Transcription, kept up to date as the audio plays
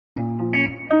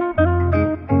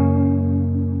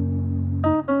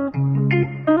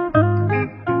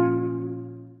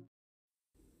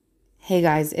Hey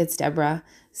guys, it's Deborah.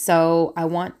 So I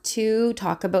want to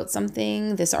talk about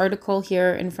something, this article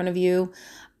here in front of you.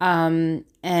 And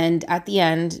at the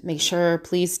end, make sure,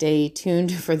 please stay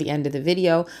tuned for the end of the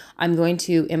video. I'm going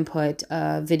to input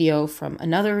a video from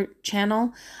another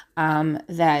channel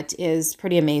that is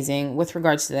pretty amazing with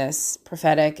regards to this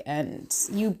prophetic. And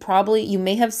you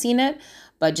may have seen it,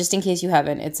 but just in case you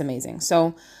haven't, it's amazing.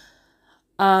 So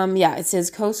yeah, it says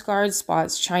Coast Guard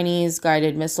spots Chinese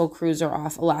guided missile cruiser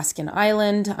off Alaskan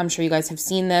island. I'm sure you guys have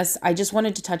seen this. I just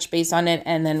wanted to touch base on it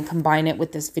and then combine it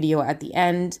with this video at the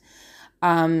end.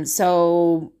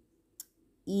 So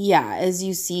yeah, as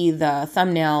you see, the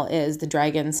thumbnail is the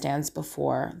dragon stands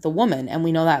before the woman, and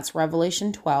we know that's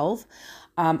Revelation 12.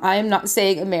 I am not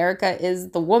saying America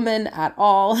is the woman at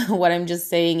all. What I'm just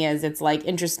saying is it's like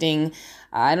interesting.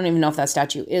 I don't even know if that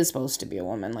statue is supposed to be a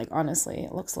woman. Like, honestly,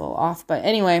 it looks a little off. But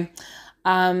anyway,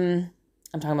 I'm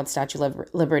talking about the Statue of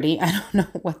Liberty. I don't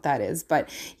know what that is. But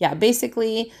yeah,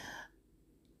 basically,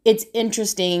 it's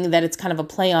interesting that it's kind of a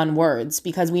play on words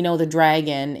because we know the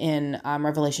dragon in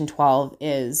Revelation 12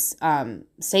 is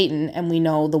Satan, and we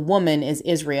know the woman is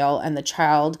Israel, and the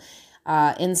child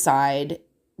inside,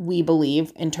 we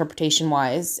believe,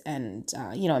 interpretation-wise, and,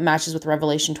 it matches with the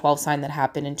Revelation 12 sign that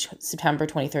happened in September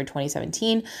 23rd,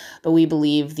 2017, but we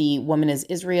believe the woman is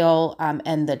Israel,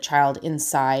 and the child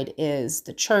inside is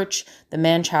the church, the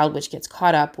man-child, which gets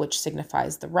caught up, which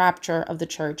signifies the rapture of the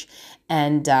church,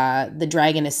 and the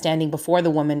dragon is standing before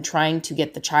the woman trying to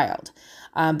get the child,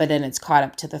 but then it's caught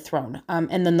up to the throne.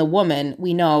 And then the woman,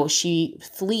 we know she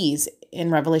flees in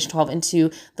Revelation 12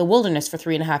 into the wilderness for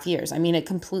 3.5 years. I mean, it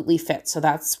completely fits. So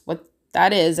that's what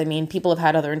that is. I mean, people have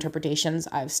had other interpretations.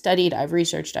 I've studied, I've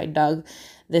researched, I dug.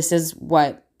 This is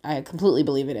what I completely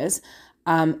believe it is.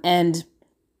 And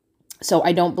so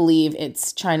I don't believe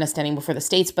it's China standing before the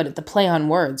States, but the play on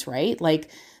words, right? Like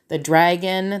the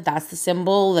dragon, that's the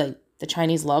symbol that the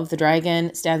Chinese love. The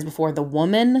dragon stands before the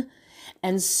woman.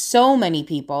 And so many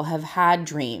people have had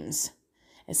dreams.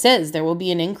 It says there will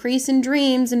be an increase in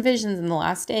dreams and visions in the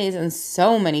last days. And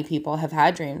so many people have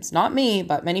had dreams, not me,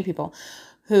 but many people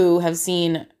who have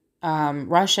seen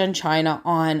Russia and China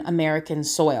on American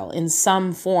soil in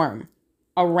some form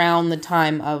around the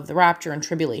time of the rapture and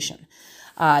tribulation.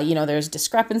 There's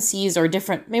discrepancies or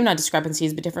different, maybe not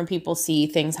discrepancies, but different people see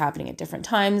things happening at different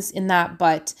times in that.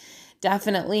 But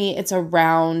definitely it's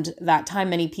around that time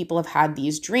many people have had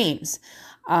these dreams.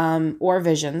 Or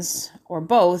visions, or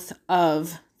both,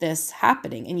 of this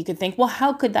happening. And you could think, well,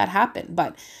 how could that happen?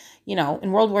 But,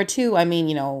 in World War II, I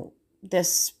mean,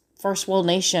 this first world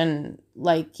nation,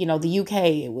 like, the UK,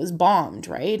 it was bombed,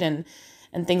 right? And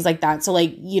things like that. So,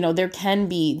 like, there can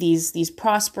be these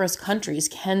prosperous countries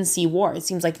can see war. It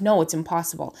seems like, no, it's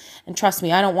impossible. And trust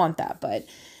me, I don't want that, but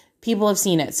people have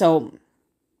seen it. So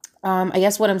I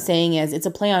guess what I'm saying is it's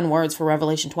a play on words for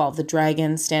Revelation 12, the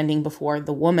dragon standing before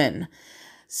the woman.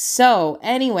 So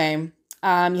anyway,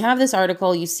 you have this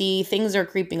article, you see things are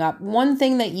creeping up. One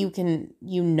thing that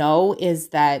is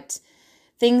that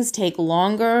things take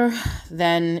longer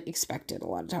than expected a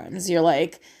lot of times.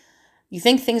 You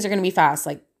think things are going to be fast,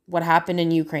 like what happened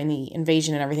in Ukraine, the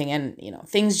invasion and everything. And,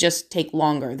 things just take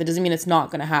longer. That doesn't mean it's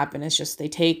not going to happen. It's just they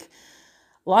take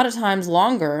a lot of times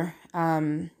longer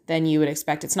than you would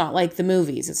expect. It's not like the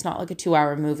movies. It's not like a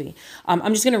 2-hour movie.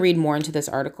 I'm just going to read more into this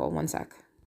article. One sec.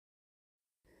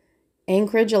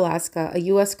 Anchorage, Alaska, a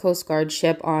U.S. Coast Guard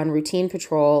ship on routine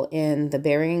patrol in the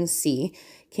Bering Sea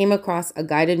came across a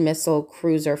guided missile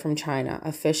cruiser from China,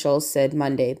 officials said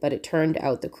Monday, but it turned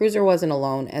out the cruiser wasn't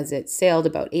alone as it sailed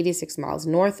about 86 miles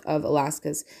north of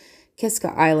Alaska's Kiska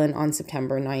Island on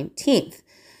September 19th.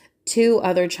 2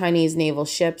 other Chinese naval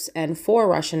ships and 4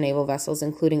 Russian naval vessels,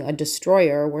 including a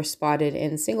destroyer, were spotted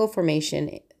in single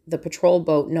formation, the patrol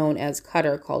boat known as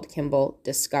Cutter called Kimball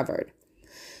discovered.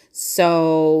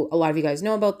 So a lot of you guys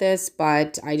know about this,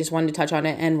 but I just wanted to touch on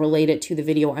it and relate it to the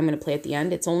video I'm going to play at the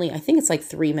end. I think it's like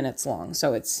 3 minutes long.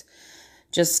 So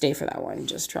just stay for that one.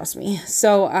 Just trust me.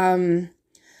 So,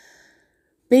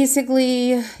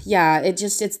 basically, yeah,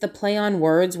 it's the play on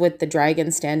words with the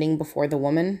dragon standing before the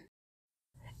woman.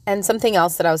 And something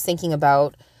else that I was thinking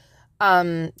about,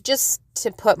 just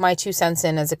to put my 2 cents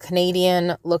in as a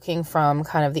Canadian looking from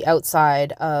kind of the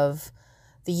outside of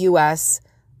the U.S.,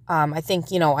 I think,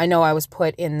 I know I was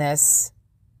put in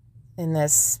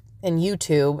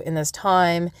YouTube, in this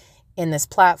time, in this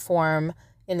platform,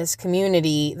 in this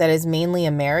community that is mainly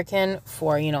American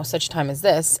for, such time as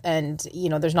this. And,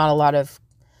 there's not a lot of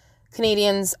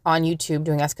Canadians on YouTube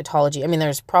doing eschatology. I mean,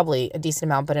 there's probably a decent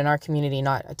amount, but in our community,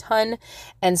 not a ton.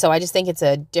 And so I just think it's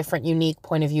a different, unique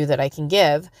point of view that I can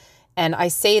give. And I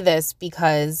say this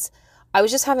because I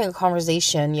was just having a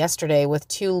conversation yesterday with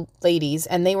two ladies,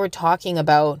 and they were talking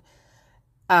about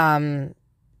um,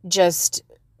 just,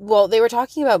 well, they were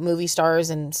talking about movie stars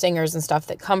and singers and stuff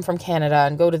that come from Canada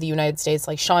and go to the United States,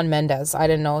 like Shawn Mendes. I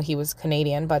didn't know he was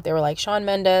Canadian, but they were like, Shawn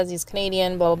Mendes, he's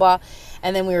Canadian, blah, blah, blah.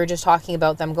 And then we were just talking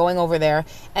about them going over there,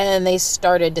 and then they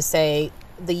started to say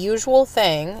the usual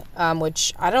thing,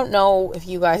 which I don't know if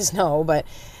you guys know, but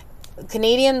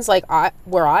Canadians, like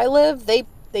where I live, they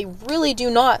really do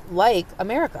not like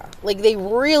America. Like, they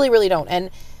really, really don't. And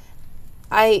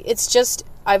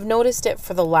I've noticed it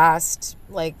for the last,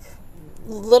 like,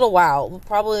 little while,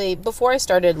 probably before I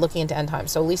started looking into end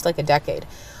times, so at least like a decade,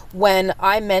 when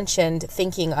I mentioned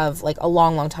thinking of, like, a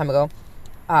long, long time ago,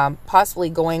 possibly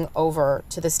going over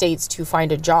to the States to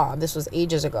find a job. This was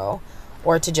ages ago,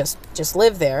 or to just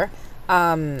live there.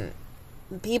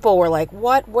 People were like,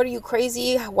 what are you,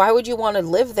 crazy? Why would you want to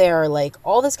live there? Like,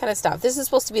 all this kind of stuff. This is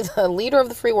supposed to be the leader of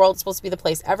the free world. It's supposed to be the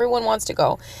place everyone wants to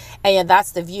go. And yet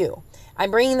that's the view.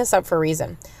 I'm bringing this up for a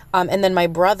reason. And then my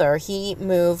brother, he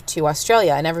moved to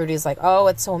Australia, and everybody's like, oh,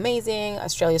 it's so amazing.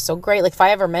 Australia's so great. Like, if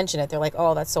I ever mention it, they're like,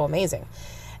 oh, that's so amazing.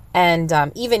 And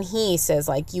even he says,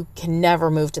 like, you can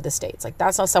never move to the States. Like,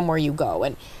 that's not somewhere you go.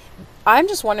 And I'm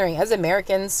just wondering, as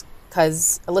Americans,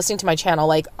 because listening to my channel,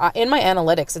 like, in my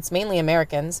analytics, it's mainly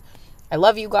Americans. I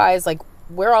love you guys. Like,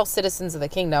 we're all citizens of the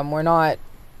kingdom. We're not,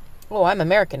 oh, I'm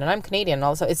American and I'm Canadian.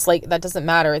 Also, it's like, that doesn't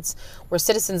matter. We're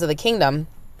citizens of the kingdom.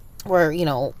 We're,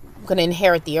 going to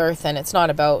inherit the earth, and it's not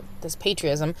about this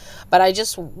patriotism. But I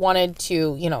just wanted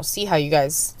to, see how you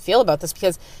guys feel about this,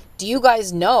 because do you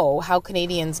guys know how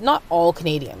Canadians, not all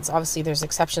Canadians, obviously there's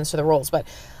exceptions to the rules, but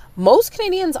most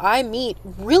Canadians I meet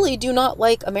really do not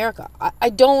like America.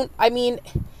 I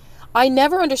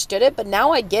never understood it, but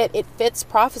now I get it fits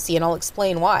prophecy, and I'll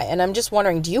explain why. And I'm just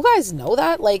wondering, do you guys know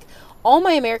that? Like, all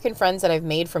my American friends that I've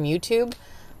made from YouTube,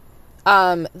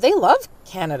 they love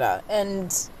Canada,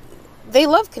 and they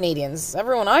love Canadians,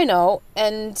 everyone I know.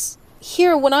 And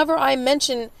here, whenever I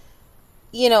mention,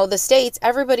 the States,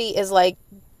 everybody is like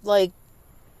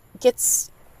gets,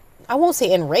 I won't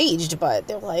say enraged, but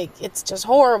they're like, it's just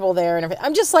horrible there and everything.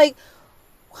 I'm just like,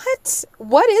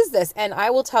 what is this? And I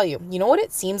will tell you, you know what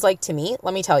it seems like to me?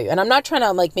 Let me tell you. And I'm not trying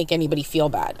to, like, make anybody feel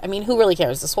bad. I mean, who really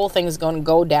cares? This whole thing is going to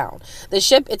go down. The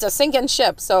ship, it's a sinking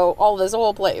ship. So all this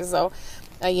whole place. So,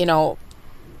 the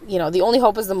only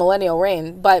hope is the millennial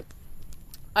reign. But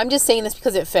I'm just saying this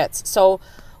because it fits. So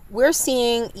we're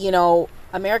seeing,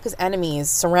 America's enemies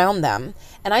surround them.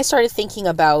 And I started thinking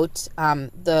about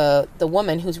the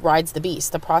woman who rides the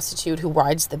beast, the prostitute who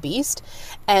rides the beast.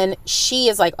 And she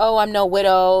is like, oh, I'm no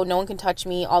widow. No one can touch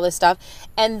me, all this stuff.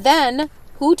 And then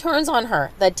who turns on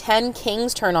her? The 10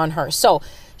 kings turn on her. So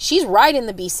she's riding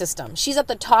the beast system. She's at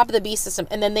the top of the beast system.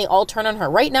 And then they all turn on her.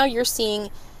 Right now you're seeing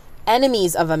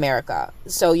enemies of America.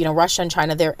 So, Russia and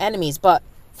China, they're enemies. But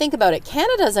think about it.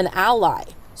 Canada's an ally.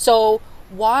 So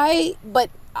why? But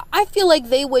I feel like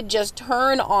they would just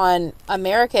turn on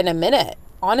America in a minute,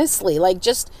 honestly. Like,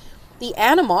 just the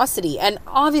animosity. And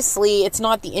obviously, it's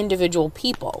not the individual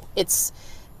people. It's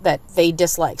that they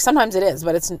dislike. Sometimes it is,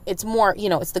 but it's more,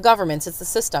 it's the governments, it's the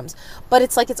systems. But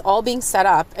it's like it's all being set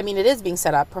up. I mean, it is being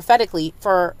set up prophetically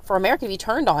for America to be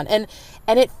turned on. And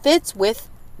it fits with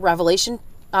Revelation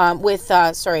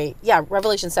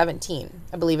Revelation 17,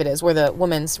 I believe it is, where the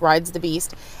woman rides the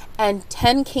beast, and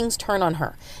 10 kings turn on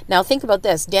her. Now think about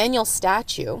this. Daniel's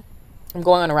statue, I'm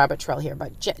going on a rabbit trail here,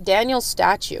 but Daniel's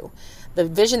statue, the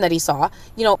vision that he saw,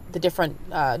 the different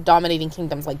dominating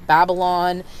kingdoms like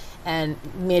Babylon and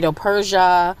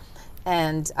Medo-Persia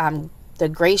and the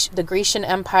Grecian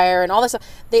Empire and all this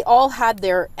stuff, they all had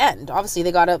their end. Obviously,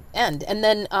 they got an end. And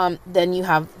then you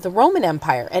have the Roman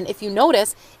Empire. And if you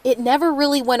notice, it never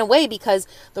really went away, because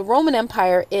the Roman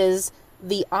Empire is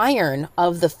the iron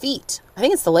of the feet. I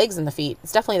think it's the legs and the feet.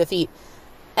 It's definitely the feet.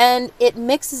 And it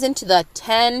mixes into the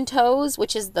 10 toes,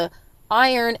 which is the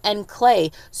iron and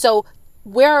clay. So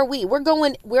where are we?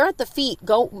 We're at the feet.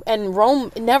 And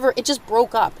Rome it just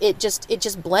broke up. It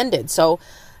just blended. So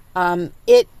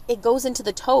it goes into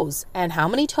the toes. And how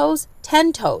many toes?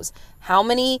 10 toes. How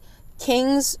many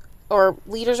kings or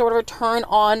leaders or whatever turn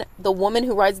on the woman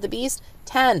who rides the beast?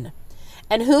 10.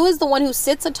 And who is the one who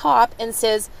sits atop and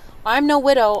says, I'm no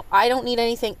widow, I don't need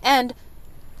anything, and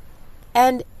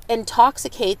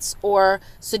intoxicates or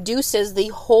seduces the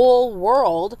whole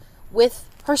world with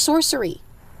her sorcery?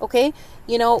 Okay?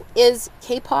 Is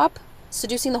K-pop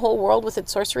seducing the whole world with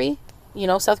its sorcery?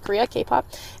 South Korea, K-pop?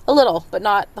 A little, but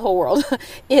not the whole world.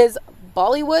 Is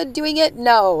Bollywood doing it?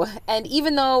 No. And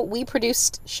even though we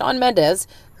produced Shawn Mendes,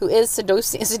 who is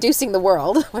seducing the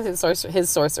world with his sorcery,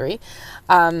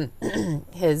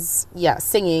 his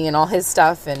singing and all his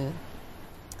stuff. And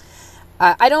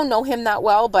I don't know him that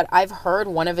well, but I've heard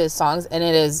one of his songs, and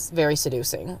it is very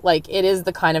seducing. Like, it is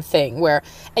the kind of thing where,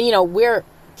 and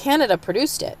Canada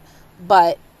produced it,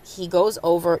 but he goes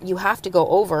over, you have to go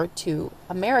over to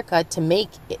America to make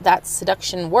that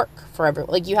seduction work for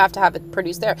everyone. Like, you have to have it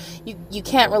produced there. You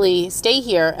can't really stay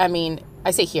here. I mean, I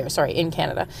say here, sorry, in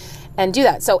Canada, and do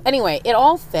that. So anyway, it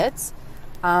all fits.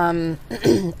 And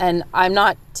I'm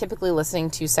not typically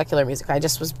listening to secular music. I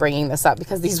just was bringing this up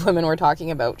because these women were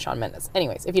talking about Shawn Mendes.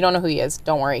 Anyways, if you don't know who he is,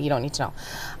 don't worry. You don't need to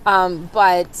know.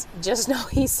 But just know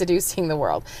he's seducing the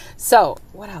world. So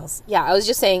what else? Yeah, I was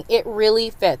just saying it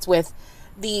really fits with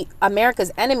the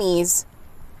America's enemies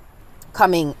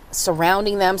coming,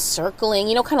 surrounding them, circling,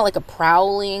 kind of like a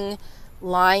prowling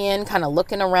lion, kind of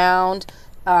looking around.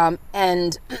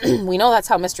 And we know that's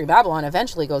how Mystery Babylon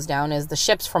eventually goes down, is the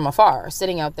ships from afar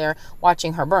sitting out there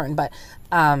watching her burn. But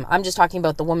I'm just talking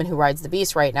about the woman who rides the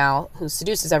beast right now, who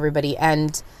seduces everybody.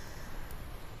 And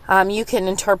you can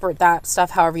interpret that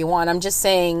stuff however you want. I'm just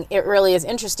saying it really is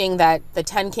interesting that the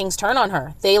 10 kings turn on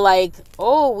her. They like,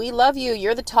 oh, we love you.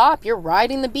 You're the top. You're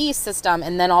riding the beast system.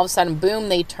 And then all of a sudden, boom,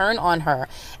 they turn on her.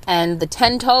 And the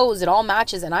 10 toes, it all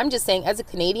matches. And I'm just saying, as a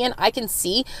Canadian, I can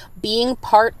see being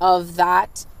part of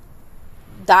that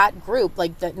group,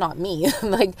 like that, not me,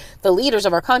 like the leaders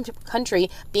of our country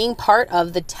being part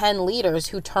of the 10 leaders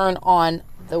who turn on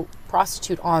the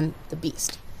prostitute on the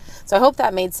beast. So I hope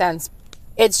that made sense.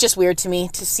 It's just weird to me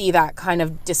to see that kind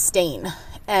of disdain,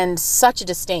 and such a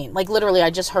disdain. Like, literally, I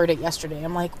just heard it yesterday.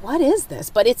 I'm like, what is this?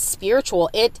 But it's spiritual.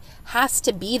 It has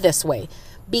to be this way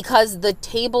because the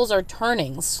tables are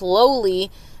turning. Slowly,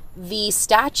 the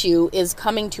statue is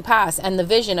coming to pass, and the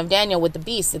vision of Daniel with the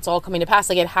beast, it's all coming to pass.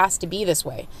 Like, it has to be this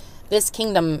way. This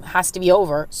kingdom has to be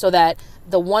over so that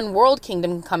the one world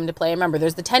kingdom can come into play. Remember,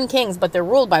 there's the 10 kings, but they're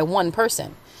ruled by one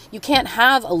person. You can't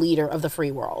have a leader of the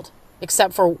free world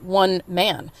except for one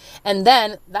man. And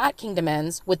then that kingdom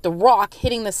ends with the rock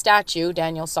hitting the statue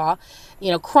Daniel saw,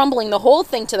 crumbling the whole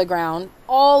thing to the ground.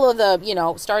 All of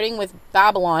the, starting with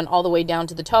Babylon all the way down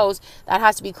to the toes, that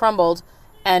has to be crumbled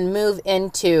and move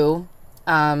into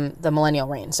the millennial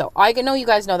reign. So I know you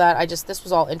guys know that. This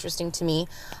was all interesting to me.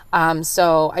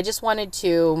 So I just wanted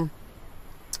to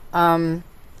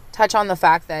touch on the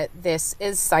fact that this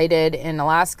is sighted in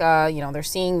Alaska. They're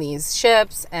seeing these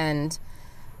ships, and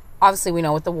obviously we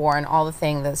know with the war and all the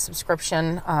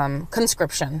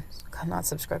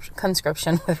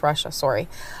conscription with Russia, sorry.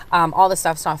 All this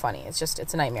stuff's not funny.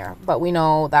 It's a nightmare. But we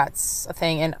know that's a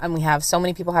thing. And we have so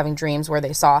many people having dreams where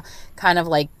they saw kind of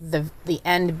like the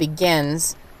end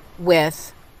begins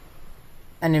with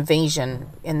an invasion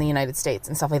in the United States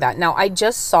and stuff like that. Now, I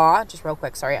just saw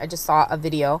a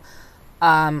video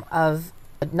of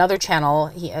another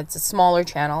channel. It's a smaller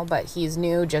channel, but he's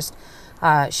new, just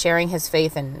sharing his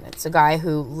faith. And it's a guy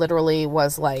who literally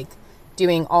was like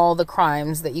doing all the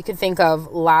crimes that you could think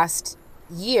of last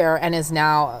year and is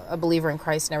now a believer in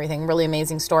Christ and everything. Really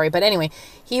amazing story. But anyway,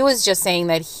 he was just saying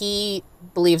that he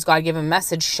believes God gave him a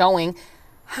message showing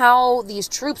how these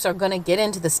troops are going to get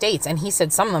into the States. And he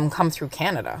said some of them come through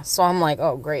Canada. So I'm like,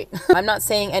 oh, great. I'm not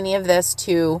saying any of this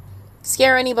to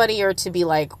scare anybody or to be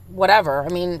like, whatever. I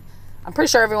mean, I'm pretty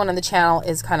sure everyone on the channel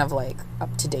is kind of like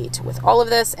up to date with all of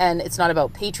this, and it's not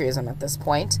about patriotism at this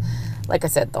point. Like I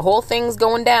said, the whole thing's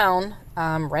going down,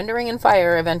 rendering in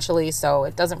fire eventually, so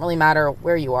it doesn't really matter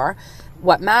where you are.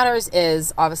 What matters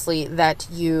is obviously that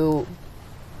you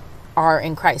are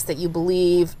in Christ, that you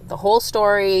believe the whole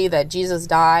story, that Jesus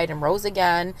died and rose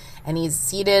again, and he's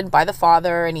seated by the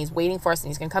Father, and he's waiting for us, and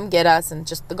he's going to come get us, and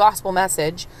just the gospel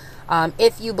message.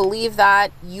 If you believe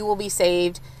that, you will be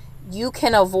saved. You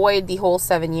can avoid the whole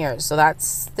 7 years. So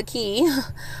that's the key.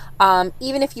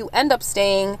 Even if you end up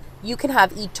staying, you can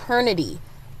have eternity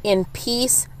in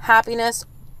peace, happiness,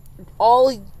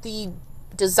 all the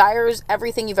desires,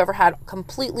 everything you've ever had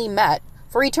completely met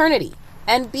for eternity,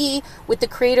 and be with the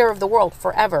creator of the world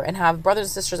forever, and have brothers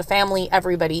and sisters, a family,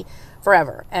 everybody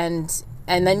forever. And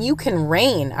then you can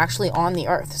reign actually on the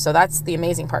earth. So that's the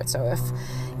amazing part. So if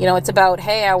it's about,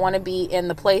 hey, I want to be in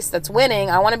the place that's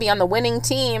winning, I want to be on the winning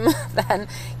team, then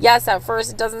yes, at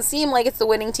first it doesn't seem like it's the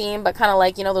winning team, but kind of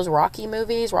like, those Rocky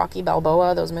movies, Rocky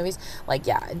Balboa, those movies, like,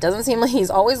 yeah, it doesn't seem like he's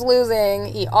always losing.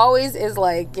 He always is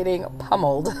like getting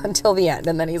pummeled until the end.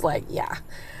 And then he's like, yeah,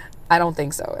 I don't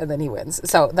think so. And then he wins.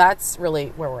 So that's really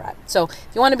where we're at. So if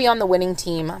you want to be on the winning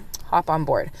team, hop on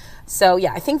board. So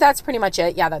yeah, I think that's pretty much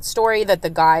it. Yeah, that story that the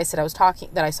guy said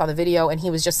that I saw the video, and he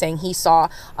was just saying he saw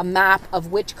a map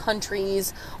of which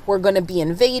countries were going to be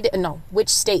invaded. No, which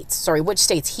states.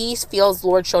 He feels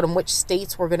Lord showed him which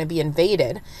states were going to be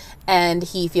invaded, and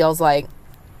he feels like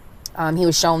he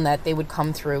was shown that they would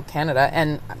come through Canada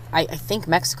and I think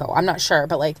Mexico. I'm not sure,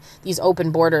 but like these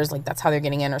open borders, like that's how they're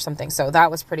getting in or something. So that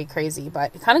was pretty crazy,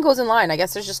 but it kind of goes in line. I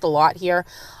guess there's just a lot here.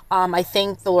 I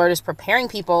think the Lord is preparing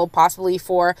people possibly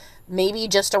for maybe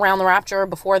just around the rapture,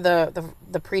 before the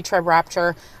pre-trib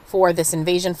rapture, for this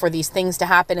invasion, for these things to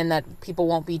happen, and that people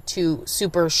won't be too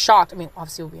super shocked. I mean,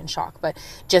 obviously we'll be in shock, but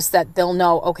just that they'll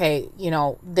know, okay, you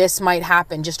know, this might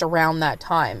happen just around that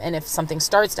time. And if something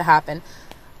starts to happen,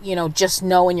 you know, just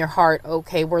know in your heart,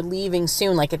 okay, we're leaving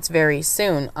soon, like it's very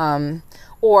soon.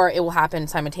 Or it will happen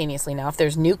simultaneously. Now, if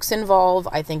there's nukes involved,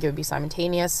 I think it would be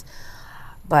simultaneous,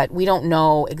 but we don't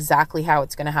know exactly how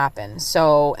it's going to happen.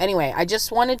 So anyway, I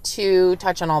just wanted to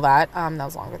touch on all that. That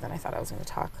was longer than I thought I was going to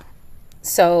talk.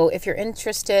 So if you're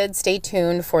interested, stay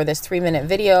tuned for this 3-minute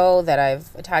video that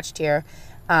I've attached here.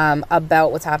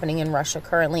 About what's happening in Russia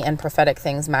currently and prophetic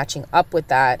things matching up with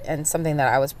that, and something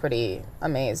that I was pretty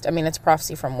amazed. I mean, it's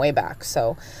prophecy from way back.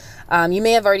 So you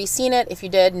may have already seen it. If you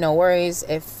did, no worries.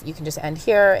 If you can just end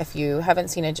here. If you haven't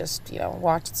seen it, just, you know,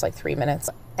 watch. It's like 3 minutes.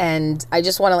 And I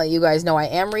just want to let you guys know I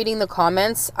am reading the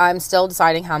comments. I'm still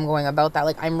deciding how I'm going about that.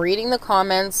 Like, I'm reading the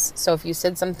comments. So if you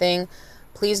said something,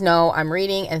 please know I'm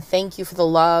reading, and thank you for the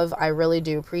love. I really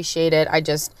do appreciate it.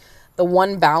 The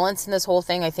one balance in this whole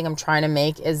thing I think I'm trying to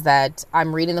make is that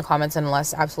I'm reading the comments, and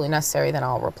unless absolutely necessary, then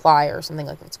I'll reply or something,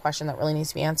 like if it's a question that really needs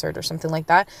to be answered or something like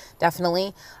that,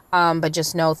 definitely. But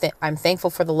just know that I'm thankful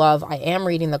for the love. I am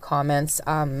reading the comments.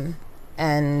 And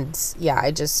yeah,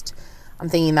 I'm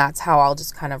thinking that's how I'll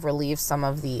just kind of relieve some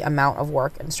of the amount of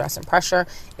work and stress and pressure,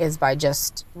 is by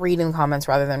just reading the comments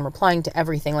rather than replying to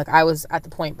everything. Like I was at the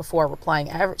point before replying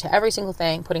to every single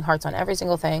thing, putting hearts on every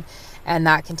single thing, and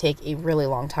that can take a really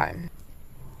long time.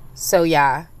 So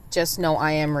yeah, just know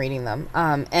I am reading them.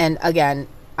 And again,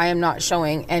 I am not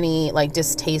showing any like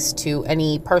distaste to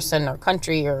any person or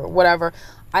country or whatever.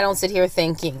 I don't sit here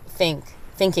thinking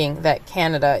that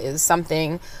Canada is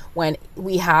something when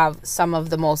we have some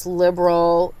of the most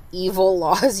liberal, evil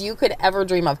laws you could ever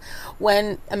dream of.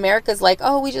 When America's like,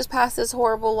 oh, we just passed this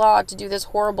horrible law to do this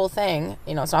horrible thing.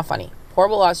 You know, it's not funny.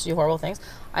 Horrible laws to do horrible things.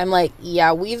 I'm like,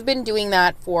 yeah, we've been doing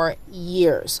that for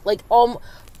years. Like,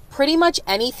 pretty much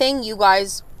anything you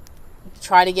guys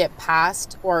try to get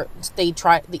past, or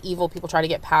the evil people try to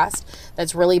get past,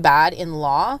 that's really bad in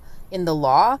the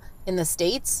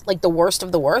States, like the worst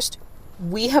of the worst,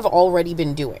 we have already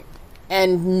been doing,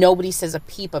 and nobody says a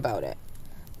peep about it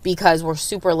because we're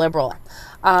super liberal.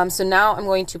 So now I'm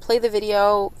going to play the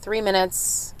video, 3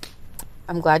 minutes.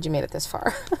 I'm glad you made it this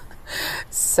far.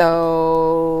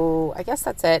 So I guess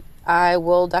that's it. I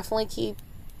will definitely keep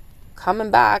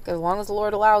coming back as long as the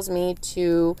Lord allows me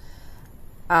to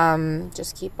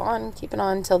just keep on keeping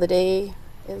on till the day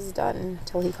is done,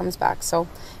 till he comes back. So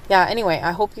yeah, anyway,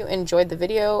 I hope you enjoyed the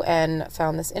video and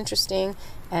found this interesting,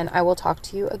 and I will talk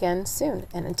to you again soon.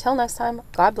 And until next time,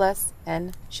 God bless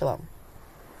and shalom.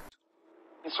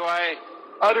 And so I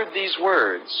uttered these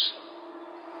words,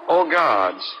 "O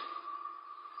gods,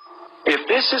 if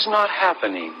this is not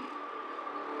happening,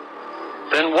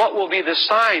 then what will be the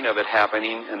sign of it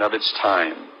happening and of its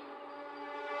time?"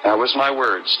 That was my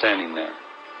words standing there.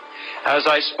 As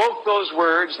I spoke those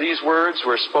words, these words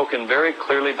were spoken very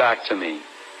clearly back to me.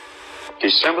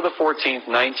 December the 14th,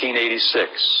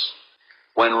 1986.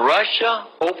 When Russia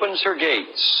opens her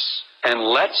gates and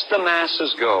lets the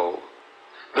masses go,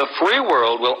 the free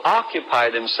world will occupy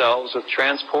themselves with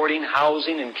transporting,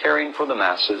 housing, and caring for the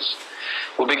masses,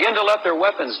 will begin to let their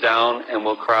weapons down, and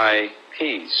will cry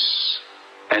peace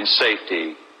and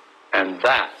safety, and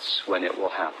that's when it will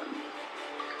happen.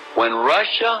 When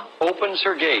Russia opens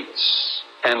her gates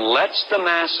and lets the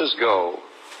masses go,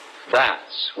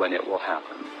 that's when it will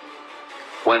happen.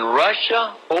 When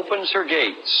Russia opens her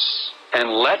gates and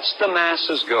lets the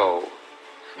masses go,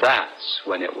 that's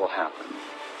when it will happen.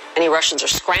 Many Russians are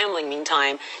scrambling,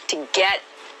 meantime, to get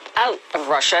out of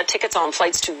Russia. Tickets on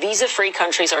flights to visa-free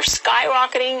countries are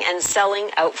skyrocketing and selling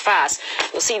out fast.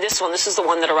 You'll see this one. This is the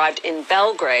one that arrived in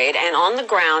Belgrade, and on the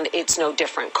ground, it's no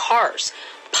different. Cars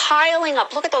piling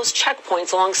up. Look at those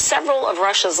checkpoints along several of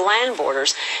Russia's land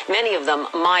borders, many of them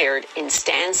mired in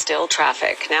standstill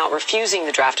traffic. Now, refusing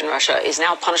the draft in Russia is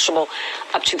now punishable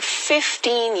up to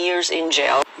 15 years in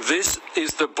jail. This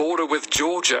is the border with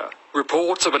Georgia.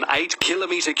 Reports of an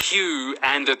 8-kilometre queue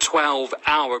and a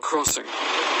 12-hour crossing.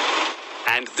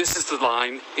 And this is the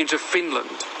line into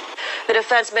Finland. The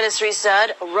defense ministry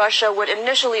said Russia would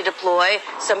initially deploy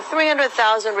some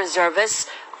 300,000 reservists.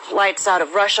 Flights out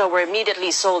of Russia were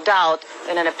immediately sold out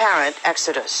in an apparent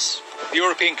exodus. The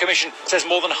European Commission says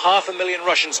more than 500,000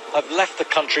 Russians have left the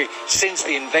country since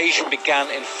the invasion began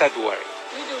in February.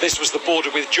 This was the border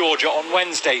with Georgia on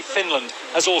Wednesday. Finland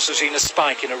has also seen a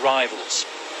spike in arrivals.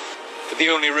 But the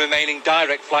only remaining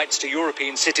direct flights to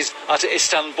European cities are to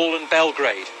Istanbul and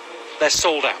Belgrade. They're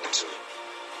sold out.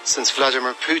 Since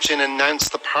Vladimir Putin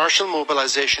announced the partial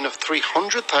mobilization of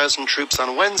 300,000 troops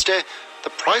on Wednesday, the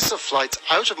price of flights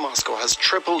out of Moscow has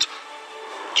tripled.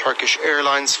 Turkish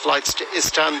Airlines flights to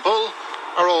Istanbul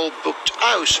are all booked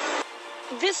out.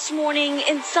 This morning,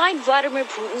 inside Vladimir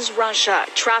Putin's Russia,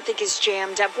 traffic is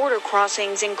jammed at border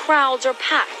crossings and crowds are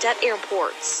packed at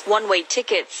airports. One-way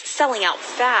tickets selling out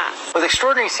fast. With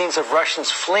extraordinary scenes of Russians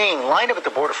fleeing lined up at the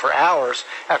border for hours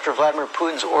after Vladimir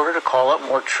Putin's order to call up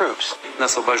more troops.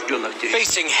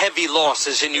 Facing heavy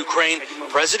losses in Ukraine,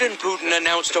 President Putin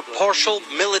announced a partial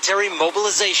military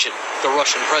mobilization. The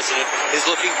Russian president is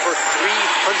looking for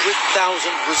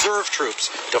 300,000 reserve troops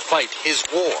to fight his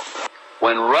war.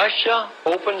 When Russia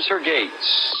opens her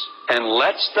gates and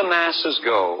lets the masses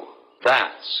go,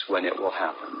 that's when it will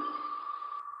happen.